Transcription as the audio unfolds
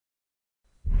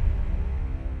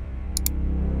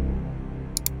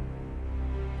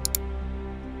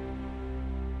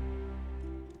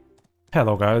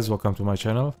Hello guys, welcome to my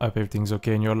channel. I hope everything's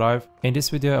okay in your life. In this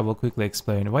video, I will quickly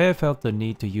explain why I felt the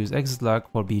need to use ExitLag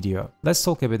for BDO. Let's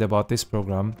talk a bit about this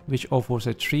program, which offers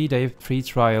a 3-day free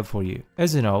trial for you.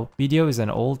 As you know, BDO is an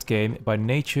old game by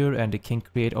nature and it can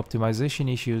create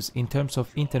optimization issues in terms of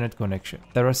internet connection.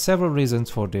 There are several reasons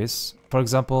for this. For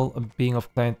example, being a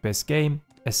client-based game,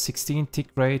 a 16 tick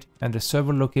rate, and the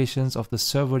server locations of the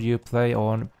server you play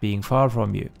on being far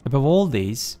from you. Above all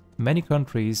these, many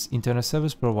countries' internet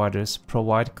service providers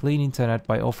provide clean internet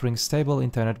by offering stable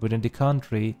internet within the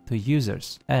country to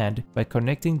users and by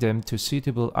connecting them to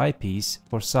suitable IPs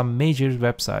for some major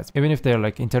websites. Even if they're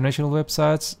like international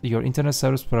websites, your internet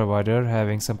service provider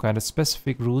having some kind of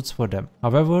specific routes for them.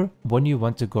 However, when you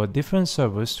want to go different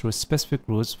servers through specific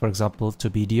routes, for example to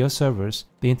BDO servers,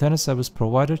 the internet service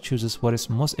provider chooses what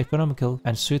is most economical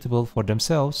and suitable for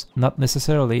themselves, not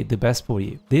necessarily the best for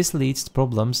you. This leads to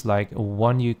problems like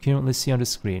one you currently see on the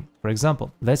screen. For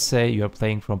example, let's say you are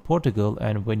playing from Portugal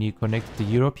and when you connect to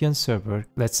the European server,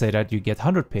 let's say that you get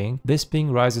 100 ping. This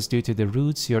ping rises due to the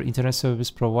routes your internet service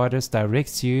providers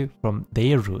directs you from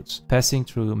their routes, passing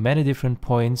through many different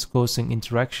points, causing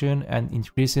interaction and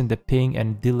increasing the ping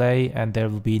and delay, and there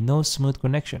will be no smooth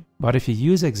connection. But if you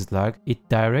use ExitLag, it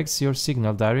directs your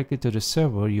signal directly to the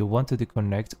server you wanted to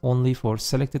connect only for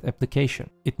selected application.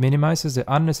 It minimizes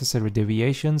the unnecessary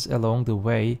deviations along the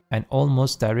way and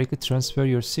almost directly transfer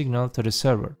your signal to the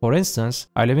server. For instance,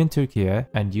 I live in Turkey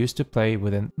and used to play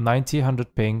with a 90-100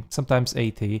 ping, sometimes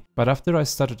 80, but after I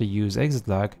started to use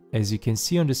ExitLag, as you can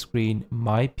see on the screen,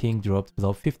 my ping dropped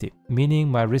below 50, meaning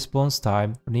my response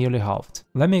time nearly halved.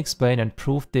 Let me explain and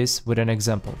prove this with an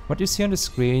example. What you see on the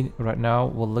screen right now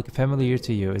will look familiar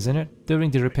to you, isn't it?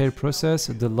 During the repair process,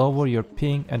 the lower your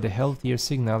ping and the healthier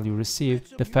signal you receive,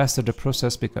 the faster the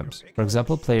process becomes. For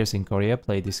example, players in Korea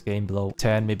play this game below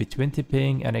 10, maybe 20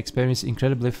 ping and experience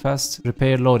incredibly fast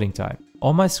repair loading time.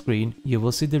 On my screen, you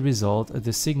will see the result of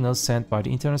the signal sent by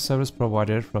the internet service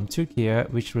provider from Turkey,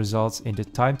 which results in the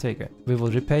time taken. We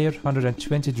will repair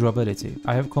 120 durability.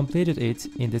 I have completed it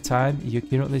in the time you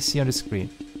currently see on the screen.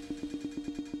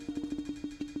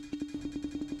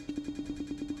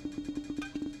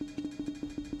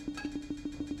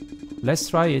 Let's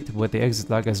try it with the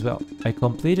ExitLag as well. I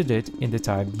completed it in the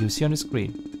time you see on the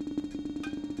screen.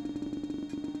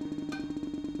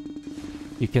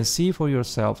 You can see for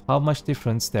yourself how much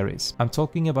difference there is. I'm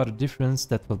talking about a difference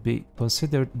that will be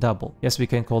considered double. Yes, we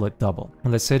can call it double.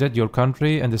 And let's say that your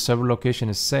country and the server location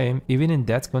is same. Even in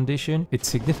that condition, it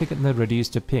significantly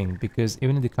reduced the ping because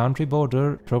even in the country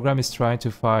border, program is trying to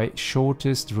find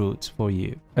shortest route for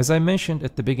you. As I mentioned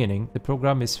at the beginning, the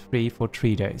program is free for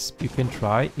 3 days. You can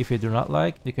try. If you do not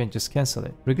like, you can just cancel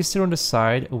it. Register on the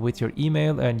site with your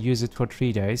email and use it for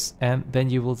 3 days, and then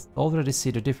you will already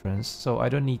see the difference. So I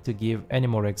don't need to give any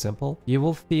more example. You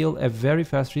will feel a very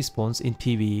fast response in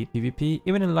PvE, PvP,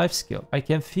 even in life skill. I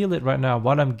can feel it right now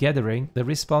while I'm gathering. The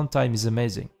respawn time is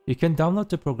amazing. You can download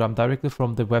the program directly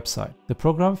from the website. The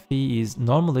program fee is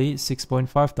normally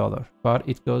 $6.5, but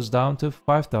it goes down to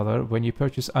 $5 when you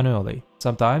purchase annually.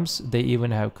 Sometimes they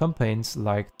even have campaigns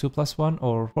like 2+1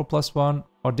 or 4+1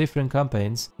 or different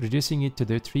campaigns, reducing it to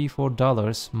the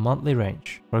 $3-4 monthly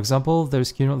range. For example, there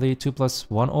is currently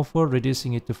 2+1 offer,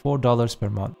 reducing it to $4 per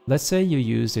month. Let's say you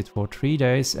used it for 3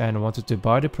 days and wanted to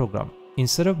buy the program.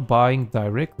 Instead of buying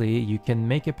directly, you can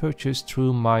make a purchase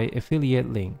through my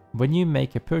affiliate link. When you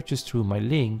make a purchase through my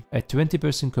link, a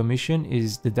 20% commission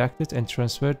is deducted and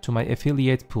transferred to my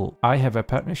affiliate pool. I have a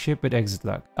partnership with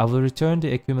ExitLag. I will return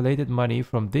the accumulated money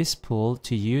from this pool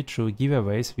to you through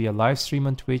giveaways via live stream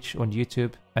on Twitch, on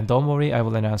YouTube, and don't worry, I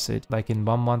will announce it like in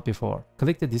 1 month before.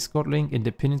 Click the Discord link in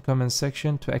the pinned comment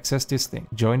section to access this link.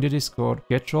 Join the Discord,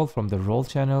 get roll from the roll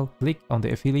channel, click on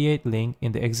the affiliate link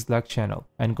in the ExitLag channel,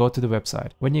 and go to the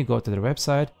website. When you go to the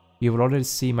website, you will already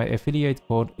see my affiliate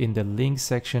code in the link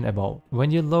section above.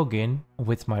 When you log in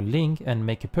with my link and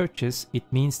make a purchase, it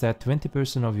means that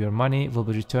 20% of your money will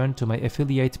be returned to my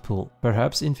affiliate pool.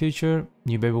 Perhaps in future,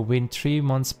 you may win 3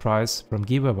 months prize from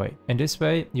giveaway. In this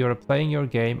way, you are playing your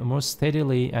game more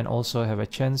steadily and also have a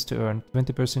chance to earn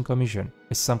 20% commission.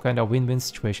 It's some kind of win-win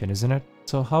situation, isn't it?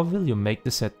 So how will you make the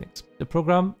settings? The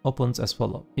program opens as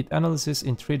follows. It analyzes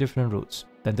in 3 different routes.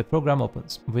 Then the program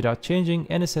opens. Without changing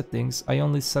any settings, I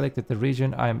only selected the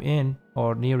region I am in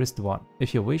or nearest one.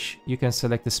 If you wish, you can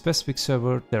select a specific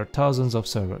server. There are thousands of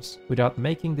servers. Without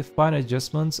making the fine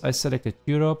adjustments, I selected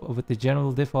Europe with the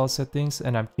general default settings,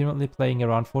 and I'm currently playing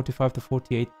around 45 to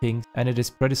 48 ping, and it is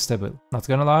pretty stable. Not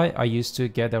gonna lie, I used to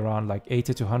get around like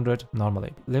 80 to 100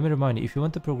 normally. Let me remind you, if you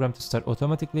want the program to start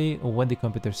automatically when the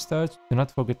computer starts, do not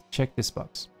forget to check this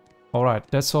box. Alright,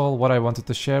 that's all what I wanted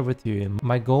to share with you.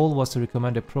 My goal was to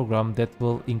recommend a program that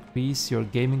will increase your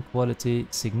gaming quality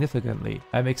significantly.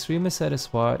 I'm extremely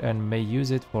satisfied and may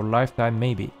use it for lifetime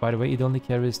maybe. By the way, it only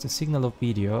carries the signal of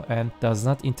BDO and does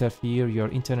not interfere your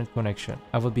internet connection.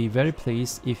 I would be very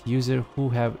pleased if users who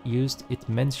have used it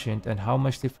mentioned and how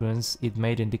much difference it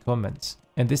made in the comments.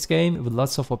 In this game, with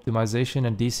lots of optimization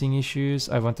and desync issues,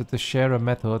 I wanted to share a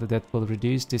method that will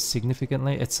reduce this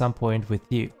significantly at some point with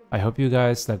you. I hope you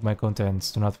guys like my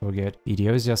contents. Do not forget,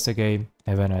 BDO is just a game.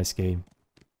 Have a nice game.